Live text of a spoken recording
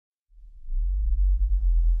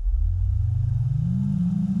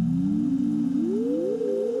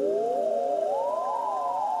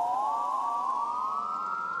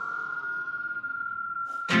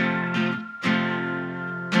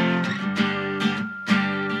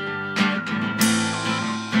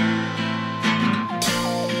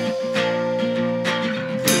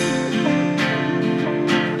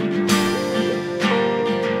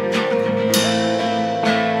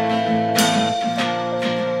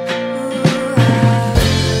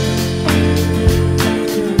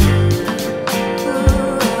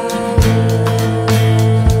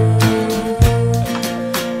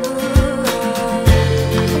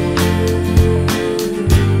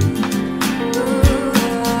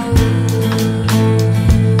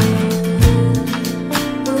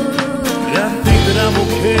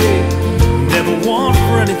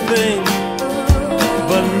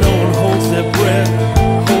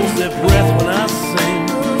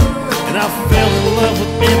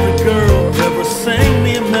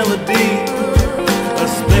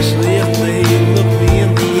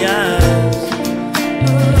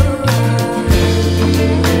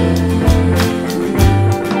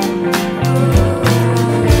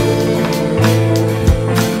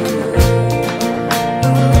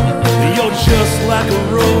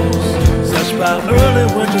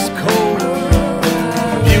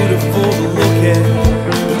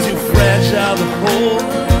cold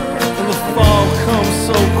and the fall comes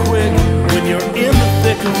so quick when you're in the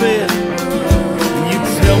thick of it. And you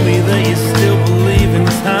tell me that you still believe in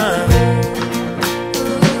time.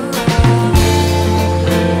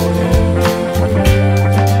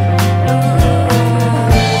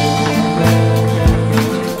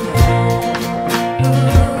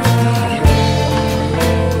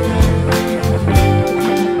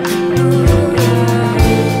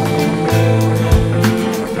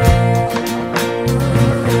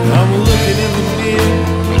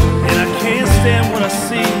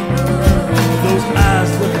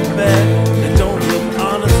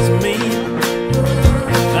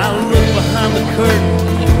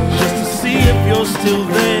 Still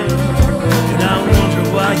there, and I wonder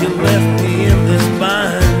why you left me in this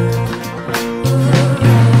bind.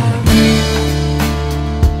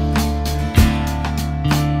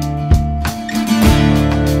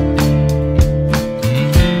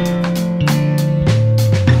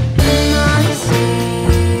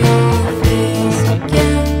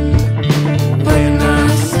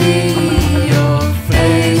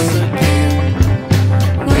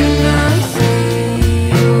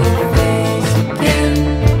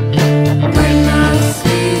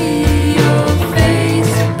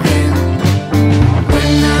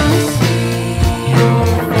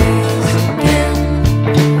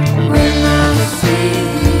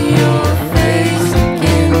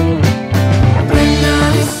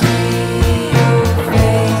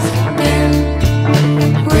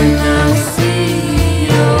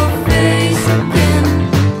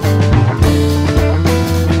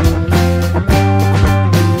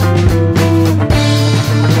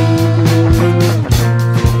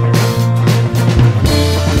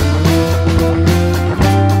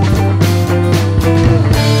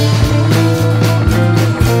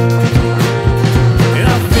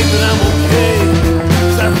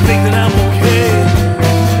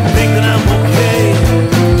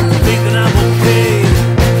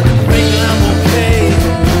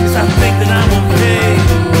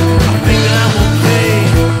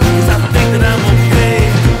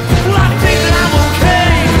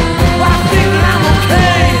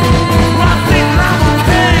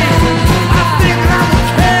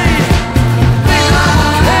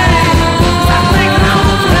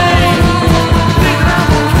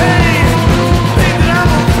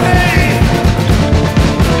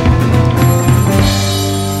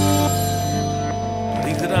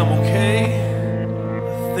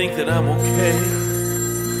 I think that I'm okay.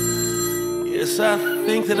 Yes, I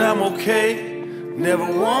think that I'm okay. Never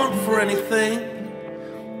want for anything,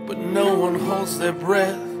 but no one holds their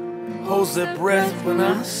breath when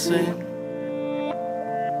I sing.